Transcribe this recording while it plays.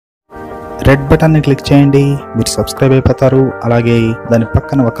Red బటన్ని click చేయండి, మీరు సబ్స్క్రైబ్ అయిపోతారు. అలాగే దాని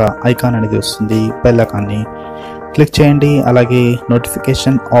పక్కన ఒక ఐకాన్ అనేది వస్తుంది, బెల్ ఐకాన్ని క్లిక్ చేయండి. అలాగే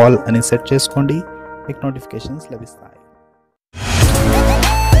నోటిఫికేషన్ ఆల్ అని సెట్ చేసుకోండి, మీకు నోటిఫికేషన్స్ లభిస్తాయి.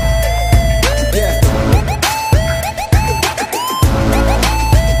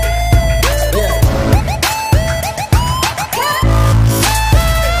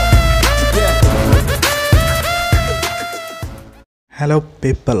 హలో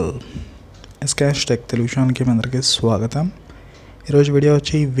పీపుల్, ఎస్కేష్ టెక్ తెలుగు ఛానల్కి మీ అందరికీ స్వాగతం. ఈరోజు వీడియో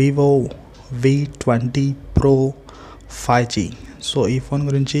వచ్చి Vivo V20 Pro 5G. So ఈ ఫోన్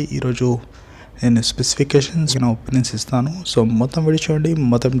గురించి ఈరోజు నేను స్పెసిఫికేషన్స్ ఒపీనియన్స్ ఇస్తాను. సో మొత్తం వీడియో చూడండి,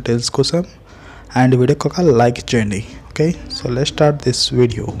 మొత్తం డీటెయిల్స్ కోసం, అండ్ వీడియోకి ఒక లైక్ ఇచ్చేయండి. Okay, so let's start this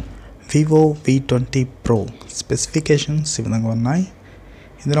video. Vivo V20 Pro specifications ఈ విధంగా ఉన్నాయి.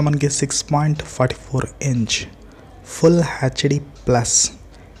 ఇందులో మనకి 6.44 inch full HD plus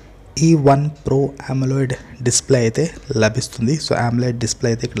E1 Pro AMOLED display అయితే లభిస్తుంది. సో AMOLED డిస్ప్లే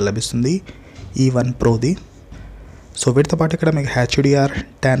అయితే ఇక్కడ లభిస్తుంది E1 Proది. సో వీటితో పాటు ఇక్కడ మీకు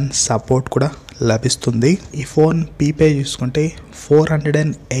HDR10 సపోర్ట్ కూడా లభిస్తుంది. ఈ ఫోన్ PPI చూసుకుంటే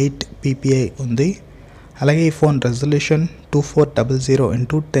 408 PPI ఉంది. అలాగే ఈ ఫోన్ రెజల్యూషన్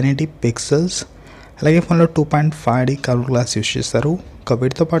 2400x1080 పిక్సెల్స్. అలాగే ఫోన్లో 2.5D కలర్ గ్లాస్ యూస్ చేస్తారు.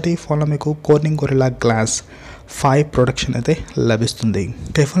 వీటితో పాటు ఈ ఫోన్లో మీకు కార్నింగ్ గొరిల్లా గ్లాస్ 5 ప్రొటెక్షన్ అయితే లభిస్తుంది.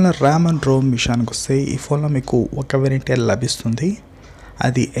 ఈ ఫోన్లో ర్యామ్ అండ్ రోమ్ విషయానికి వస్తే ఈ ఫోన్లో మీకు ఒక వేరియంట్ లభిస్తుంది.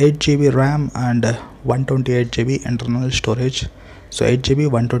 అది 8GB RAM and 128GB internal storage. So 8GB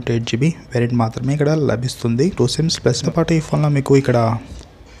 128GB variant మాత్రమే ఇక్కడ లభిస్తుంది. 2 సిమ్స్ ప్లస్తో పాటు ఈ ఫోన్లో మీకు ఇక్కడ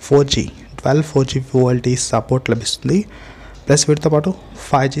 4G VoLTE సపోర్ట్ లభిస్తుంది. ప్లస్ వీటితో పాటు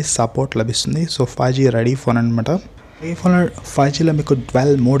 5G సపోర్ట్ లభిస్తుంది. సో 5G రెడీ ఫోన్ అనమాట. ఈ ఫోన్లో 5Gలో మీకు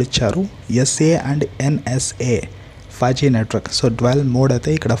 12 మోడ్ ఇచ్చారు, SA and NSA 5G network. So 12 mode అయితే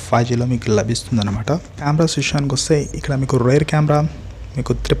ఇక్కడ 5Gలో మీకు లభిస్తుంది అనమాట. కెమెరాస్ విషయానికి వస్తే ఇక్కడ మీకు రేర్ కెమెరా,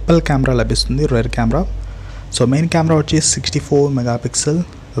 మీకు ట్రిపుల్ కెమెరా లభిస్తుంది. Rear camera, so main camera వచ్చి 64 మెగాపిక్సెల్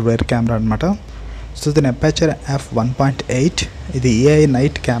రేర్ కెమెరా అనమాట. సో దీని అపర్చర్ f1.8, ఇది AI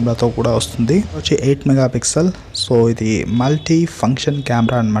నైట్ కెమెరాతో కూడా వస్తుంది. వచ్చి 8 మెగాపిక్సెల్. సో ఇది మల్టీ ఫంక్షన్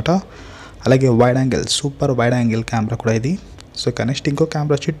కెమెరా అనమాట. అలాగే wide angle, super wide angle camera కూడా ఇది. సో నెక్స్ట్ ఇంకో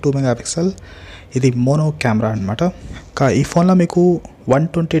కెమెరా వచ్చి 2 మెగాపిక్సెల్, ఇది మోనో కెమెరా అనమాట. ఈ ఫోన్లో మీకు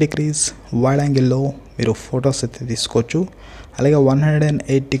 120 డిగ్రీస్ వైడ్ యాంగిల్లో మీరు ఫొటోస్ అయితే తీసుకోవచ్చు. అలాగే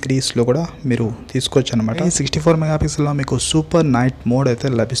 108 డిగ్రీస్లో కూడా మీరు తీసుకోవచ్చు అనమాట. 64 మెగాపిక్సెల్లో మీకు సూపర్ నైట్ మోడ్ అయితే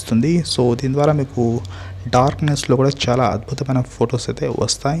లభిస్తుంది. సో దీని ద్వారా మీకు డార్క్నెస్లో కూడా చాలా అద్భుతమైన ఫొటోస్ అయితే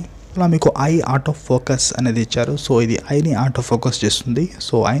వస్తాయి. అలా మీకు ఐ ఆటో ఫోకస్ అనేది ఇచ్చారు. సో ఇది ఐని ఆటో ఫోకస్ చేస్తుంది.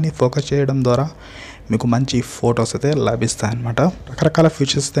 సో ఐని ఫోకస్ చేయడం ద్వారా మీకు మంచి ఫొటోస్ అయితే లభిస్తాయి అనమాట. రకరకాల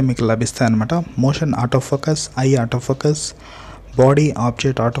ఫీచర్స్ అయితే మీకు లభిస్తాయి అనమాట. Motion auto focus, I auto focus, body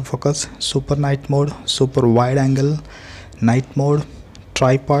object auto focus, super night mode, super wide angle night mode,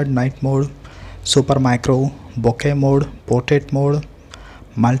 tripod night mode, super micro, bouquet mode, portrait mode,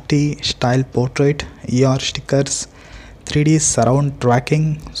 multi style portrait, ER stickers, 3D surround tracking.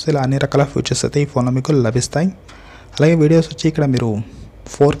 So ఇలా అన్ని రకాల features అయితే ఈ ఫోన్లో మీకు లభిస్తాయి. అలాగే videos వచ్చి ఇక్కడ మీరు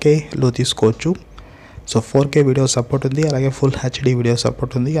 4Kలో తీసుకోవచ్చు. సో 4K వీడియో సపోర్ట్ ఉంది. అలాగే ఫుల్ HD వీడియో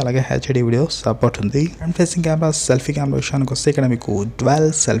సపోర్ట్ ఉంది. అలాగే HD వీడియో సపోర్ట్ ఉంది. Front facing camera, selfie camera విషయానికి వస్తే ఇక్కడ మీకు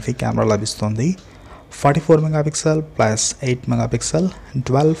 12 సెల్ఫీ కెమెరా లభిస్తుంది. 44 megapixel plus 8 megapixel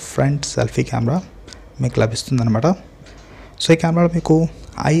 12 front selfie camera మీకు లభిస్తుంది అనమాట. సో ఈ కెమెరాలో మీకు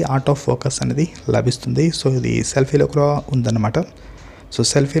ఐ ఆటో ఫోకస్ అనేది లభిస్తుంది. సో ఇది సెల్ఫీలో కూడా ఉందన్నమాట. సో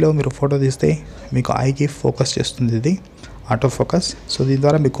సెల్ఫీలో మీరు ఫోటో తీస్తే మీకు ఐకి ఫోకస్ చేస్తుంది ఇది ఆటో ఫోకస్. సో దీని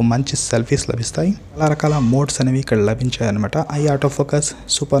ద్వారా మీకు మంచి సెల్ఫీస్ లభిస్తాయి. చాలా రకాల మోడ్స్ అనేవి ఇక్కడ లభించాయి అనమాట. I auto focus,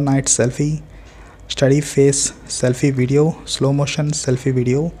 super night selfie, study face selfie video, slow motion selfie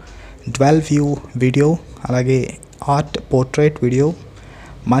video, 12 view video, అలాగే art portrait video,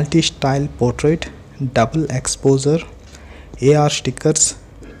 multi style portrait, double exposure, AR stickers,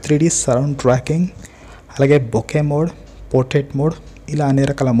 3D surround tracking, అలాగే bouquet mode, portrait mode, ఇలా అన్ని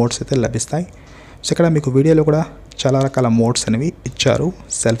రకాల modes అయితే లభిస్తాయి. So ఇక్కడ మీకు వీడియోలో కూడా చాలా రకాల మోడ్స్ అనేవి ఇచ్చారు.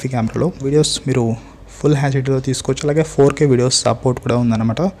 సెల్ఫీ కెమెరాలో వీడియోస్ మీరు ఫుల్ HDలో తీసుకోవచ్చు. అలాగే 4K వీడియోస్ సపోర్ట్ కూడా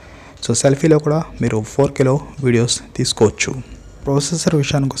ఉందన్నమాట. సో సెల్ఫీలో కూడా మీరు 4Kలో వీడియోస్ తీసుకోవచ్చు. ప్రాసెసర్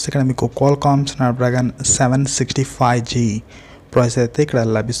విషయానికి వస్తే ఇక్కడ మీకు క్వాల్కామ్ Snapdragon 765G ప్రాసెసర్ అయితే ఇక్కడ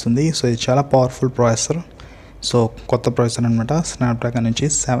లభిస్తుంది. సో ఇది చాలా పవర్ఫుల్ ప్రాసెసర్. సో కొత్త ప్రాసెసర్ అనమాట. స్నాప్డ్రాగన్ నుంచి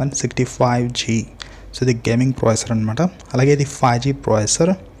 765G. సో ఇది గేమింగ్ ప్రాసెసర్ అనమాట. అలాగే ఇది 5G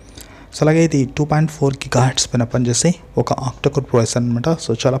ప్రాసెసర్. సో అలాగే ఇది 2.4 GHz పైన పనిచేసే ఒక ఆక్టోకోర్ ప్రాసెసర్ అనమాట.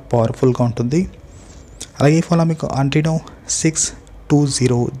 సో చాలా పవర్ఫుల్గా ఉంటుంది. అలాగే ఈ ఫోన్లో మీకు Adreno 6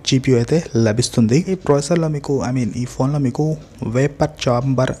 20 జీపీ అయితే లభిస్తుంది. ఈ ప్రాసెసర్లో మీకు ఈ ఫోన్లో మీకు vapour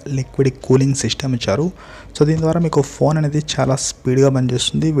chamber liquid cooling system ఇచ్చారు. సో దీని ద్వారా మీకు ఫోన్ అనేది చాలా స్పీడ్గా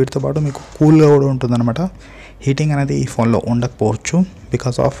పనిచేస్తుంది. వీటితో పాటు మీకు కూల్గా కూడా ఉంటుందన్నమాట. హీటింగ్ అనేది ఈ ఫోన్లో ఉండకపోవచ్చు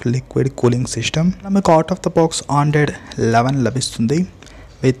because of liquid cooling system. మీకు out of the box Android 11 లభిస్తుంది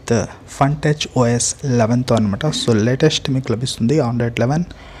విత్ ఫన్ టచ్ OS 11తో అనమాట. సో లేటెస్ట్ మీకు లభిస్తుంది Android 11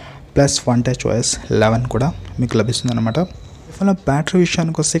 plus fun touch OS 11 కూడా మీకు లభిస్తుంది అనమాట. ఈ ఫోన్లో బ్యాటరీ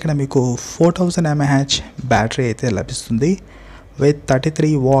విషయానికి వస్తే ఇక్కడ మీకు 4000 mAh బ్యాటరీ అయితే లభిస్తుంది విత్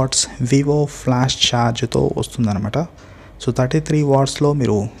 33 వాట్స్ వివో ఫ్లాష్ ఛార్జ్తో వస్తుందన్నమాట. సో 33 వాట్స్లో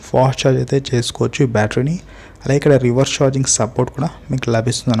మీరు ఫాస్ట్ ఛార్జ్ అయితే చేసుకోవచ్చు ఈ బ్యాటరీని. అలాగే ఇక్కడ రివర్స్ ఛార్జింగ్ సపోర్ట్ కూడా మీకు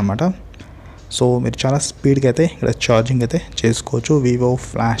లభిస్తుంది అనమాట. సో మీరు చాలా స్పీడ్గా అయితే ఇక్కడ ఛార్జింగ్ అయితే చేసుకోవచ్చు వివో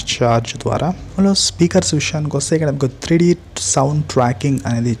ఫ్లాష్ ఛార్జ్ ద్వారా. అందులో స్పీకర్స్ విషయానికి వస్తే ఇక్కడ మీకు 3D సౌండ్ ట్రాకింగ్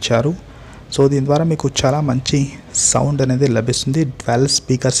అనేది ఇచ్చారు. సో దీని ద్వారా మీకు చాలా మంచి సౌండ్ అనేది లభిస్తుంది. 12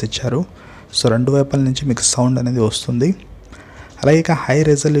 స్పీకర్స్ ఇచ్చారు. సో రెండు వైపుల నుంచి మీకు సౌండ్ అనేది వస్తుంది. అలాగే ఇక హై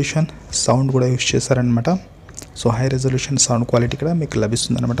రెజల్యూషన్ సౌండ్ కూడా యూజ్ చేశారనమాట. So high resolution sound quality కూడా మీకు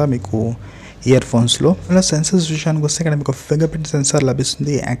లభిస్తుంది అనమాట మీకు ఇయర్ ఫోన్స్లో. ఇలా సెన్సర్స్ విషయానికి వస్తే ఇక్కడ మీకు ఫింగర్ ప్రింట్ సెన్సార్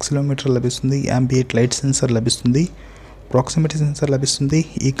లభిస్తుంది, యాక్సిలోమీటర్ లభిస్తుంది, యాంబియంట్ లైట్ సెన్సార్ లభిస్తుంది, ప్రాక్సిమిటీ సెన్సార్ లభిస్తుంది,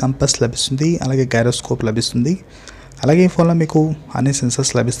 ఈ కంపస్ లభిస్తుంది, అలాగే గైరోస్కోప్ లభిస్తుంది. అలాగే ఈ ఫోన్లో మీకు అన్ని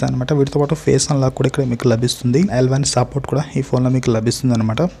సెన్సర్స్ లభిస్తాయి అనమాట. వీటితో పాటు ఫేస్ అన్లాక్ కూడా ఇక్కడ మీకు లభిస్తుంది. L1 సపోర్ట్ కూడా ఈ ఫోన్లో మీకు లభిస్తుంది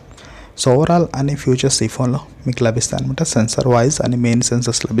అనమాట. సో ఓవరాల్ అన్ని ఫ్యూచర్స్ ఈ ఫోన్లో మీకు లభిస్తాయి అనమాట. సెన్సార్ వాయిస్ అన్ని మెయిన్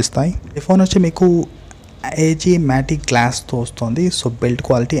సెన్సర్స్ లభిస్తాయి. ఈ ఫోన్ వచ్చి మీకు AG మ్యాటిక్ గ్లాస్తో వస్తుంది. So build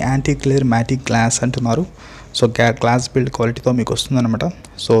quality anti clear మ్యాటిక్ glass అంటున్నారు. సో గ్లాస్ బిల్డ్ క్వాలిటీతో మీకు వస్తుందన్నమాట.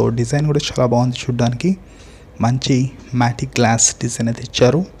 సో డిజైన్ కూడా చాలా బాగుంది చూడడానికి. మంచి మ్యాటిక్ గ్లాస్ డిజైన్ అయితే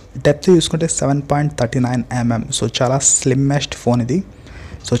ఇచ్చారు. డెప్త్ చూసుకుంటే 7.39 mm. సో చాలా స్లిమ్మెస్ట్ ఫోన్ ఇది.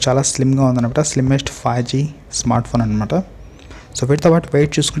 సో చాలా స్లిమ్గా ఉందన్నమాట. స్లిమ్మెస్ట్ 5G స్మార్ట్ ఫోన్ అనమాట. సో వీటితో పాటు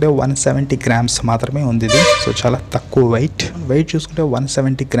వెయిట్ చూసుకుంటే 170 grams మాత్రమే ఉంది ఇది. సో చాలా తక్కువ వెయిట్ చూసుకుంటే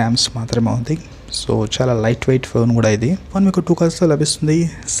 170 grams మాత్రమే ఉంది. సో చాలా లైట్ వెయిట్ ఫోన్ కూడా ఇది. ఫోన్ మీకు 2 కలర్స్లో లభిస్తుంది.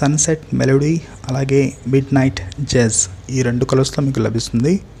 సన్సెట్ మెలోడీ అలాగే మిడ్ నైట్ జెజ్ ఈ 2 కలర్స్లో మీకు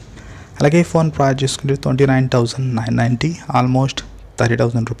లభిస్తుంది. అలాగే ఫోన్ ప్రైస్ చూసుకుంటే 29,990 ఆల్మోస్ట్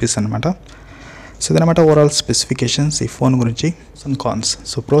 30,000 రూపీస్ అనమాట. సో ఇదనమాట ఓవరాల్ స్పెసిఫికేషన్స్ ఈ ఫోన్ గురించి. Cons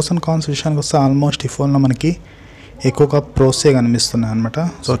so pros and cons విషయానికి వస్తే ఆల్మోస్ట్ ఈ ఫోన్లో మనకి ఎక్కువగా ప్రోసే కనిపిస్తున్నాయి అనమాట.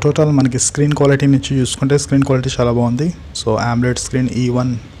 సో టోటల్ మనకి స్క్రీన్ క్వాలిటీ నుంచి చూసుకుంటే స్క్రీన్ క్వాలిటీ చాలా బాగుంది. So AMOLED screen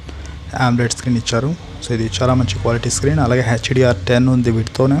E1 AMOLED screen ఇచ్చారు. సో ఇది చాలా మంచి క్వాలిటీ స్క్రీన్. అలాగే HDR10 ఉంది.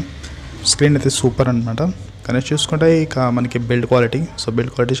 వీటితోనే స్క్రీన్ అయితే సూపర్ అనమాట. కానీ చూసుకుంటే ఇక మనకి బిల్డ్ క్వాలిటీ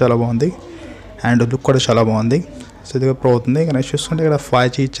చాలా బాగుంది అండ్ లుక్ కూడా చాలా బాగుంది. సో ఇది ప్రో అవుతుంది. కానీ చూసుకుంటే ఇక్కడ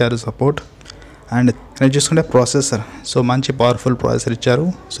 5G ఇచ్చారు సపోర్ట్. అండ్ కానీ చూసుకుంటే ప్రాసెసర్ సో మంచి పవర్ఫుల్ ప్రాసెసర్ ఇచ్చారు.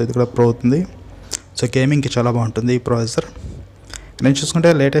 సో ఇది కూడా ప్రో అవుతుంది. సో గేమింగ్కి చాలా బాగుంటుంది ఈ ప్రాసెసర్. నేను చూసుకుంటే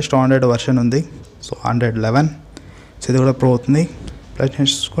లేటెస్ట్ ఆండ్రాయిడ్ వర్షన్ ఉంది. So Android 11. సో ఇది కూడా ప్రో అవుతుంది. ప్లస్ నేను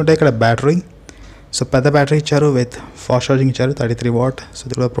చూసుకుంటే ఇక్కడ బ్యాటరీ సో పెద్ద బ్యాటరీ ఇచ్చారు విత్ ఫాస్ట్ ఛార్జింగ్ ఇచ్చారు 33 వాట్. సో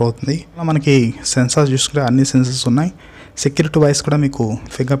ఇది కూడా ప్రో అవుతుంది. మనకి సెన్సార్స్ చూసుకుంటే అన్ని సెన్సార్స్ ఉన్నాయి. సెక్యూరిటీ వైస్ కూడా మీకు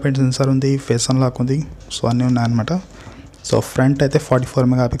ఫింగర్ ప్రింట్ సెన్సార్ ఉంది, ఫేస్ అన్లాక్ ఉంది. సో అన్నీ ఉన్నాయన్నమాట. సో ఫ్రంట్ అయితే 44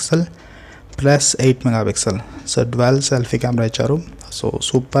 megapixel plus 8 megapixel. So dwell selfie camera ఇచ్చారు. సో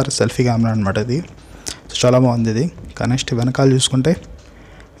సూపర్ సెల్ఫీ కెమెరా అనమాట ఇది. సో చాలా బాగుంది ఇది. నెక్స్ట్ వెనకాల చూసుకుంటే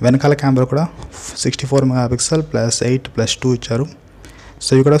వెనకాల కెమెరా కూడా 64 మెగాపిక్సెల్ ప్లస్ 8 ప్లస్ 2 ఇచ్చారు. సో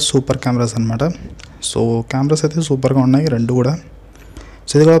ఇవి కూడా సూపర్ కెమెరాస్ అనమాట. సో కెమెరాస్ అయితే సూపర్గా ఉన్నాయి రెండు కూడా.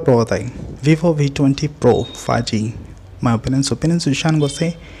 సో ఇది కూడా ప్రో అవుతాయి. Vivo V20 Pro 5G my opinions విషయానికి వస్తే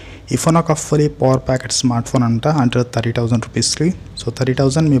ఈ ఫోన్ ఒక fully power packet smart phone అంట అంటారు 30,000 రూపీస్కి. సో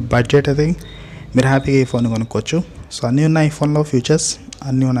 30,000 మీ బడ్జెట్ అయితే మీరు హ్యాపీగా ఈ ఫోన్ కొనుక్కోవచ్చు. సో అన్నీ ఉన్నాయి ఈ ఫోన్లో ఫీచర్స్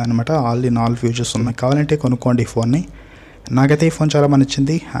అన్నీ ఉన్నాయన్నమాట. ఆల్ ఫీచర్స్ ఉన్నాయి. కావాలంటే కొనుక్కోండి ఈ ఫోన్ని. నాకైతే ఈ ఫోన్ చాలా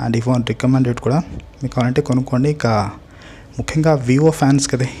నచ్చింది అండ్ ఈ ఫోన్ రికమెండెడ్ కూడా. మీకు కావాలంటే కొనుక్కోండి. ఇక ముఖ్యంగా వివో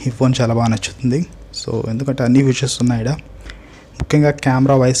ఫ్యాన్స్కి అయితే ఈ ఫోన్ చాలా బాగా నచ్చుతుంది. సో ఎందుకంటే అన్ని ఫీచర్స్ ఉన్నాయి ఇక్కడ. ముఖ్యంగా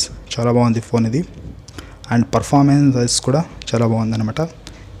కెమెరా వైస్ చాలా బాగుంది ఫోన్ ఇది అండ్ పర్ఫార్మెన్స్ వైస్ కూడా చాలా బాగుంది అనమాట.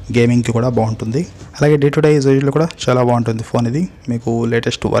 గేమింగ్కి కూడా బాగుంటుంది. అలాగే డే టు డే యూజేజ్లో కూడా చాలా బాగుంటుంది ఫోన్ ఇది. మీకు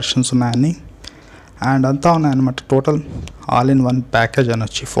లేటెస్ట్ వర్షన్స్ ఉన్నాయని అండ్ అంతా ఉన్నాయన్నమాట. Total all in one package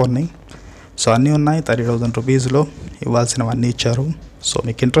అనొచ్చి ఫోన్ని. సో అన్నీ ఉన్నాయి. 30,000 రూపీస్లో ఇవ్వాల్సినవన్నీ ఇచ్చారు. సో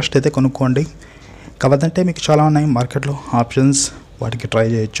మీకు ఇంట్రెస్ట్ అయితే కొనుక్కోండి. కావద్దంటే మీకు చాలా ఉన్నాయి మార్కెట్లో ఆప్షన్స్, వాటికి ట్రై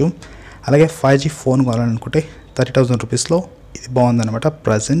చేయొచ్చు. అలాగే 5G ఫోన్ కొనాలనుకుంటే 30,000 రూపీస్లో ఇది బాగుందన్నమాట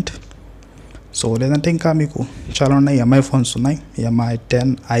ప్రజెంట్. సో లేదంటే ఇంకా మీకు చాలా ఉన్నాయి. MI ఫోన్స్ ఉన్నాయి. MI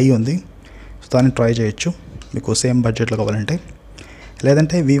 10i ఉంది. సో దాన్ని ట్రై చేయొచ్చు మీకు సేమ్ బడ్జెట్లో కావాలంటే.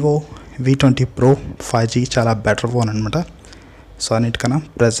 లేదంటే Vivo V20 Pro 5G చాలా బెటర్ ఫోన్ అనమాట. సో అన్నిటికన్నా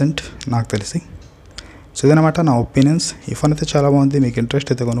ప్రజెంట్ నాకు తెలిసి. సో ఇదనమాట నా ఒపీనియన్స్. ఈ ఫోన్ అయితే చాలా బాగుంది, మీకు ఇంట్రెస్ట్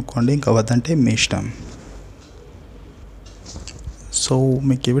అయితే కొనుక్కోండి, ఇంకా వద్దంటే మీ ఇష్టం. సో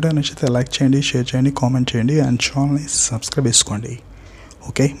మీకు ఈ వీడియో నచ్చితే లైక్ చేయండి, షేర్ చేయండి, కామెంట్ చేయండి అండ్ ఛానల్ని సబ్స్క్రైబ్ చేసుకోండి.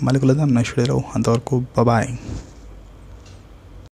 ఓకే, మళ్ళీ కలుద్దాం నెక్స్ట్ వీడియోలో. అంతవరకు బాయ్.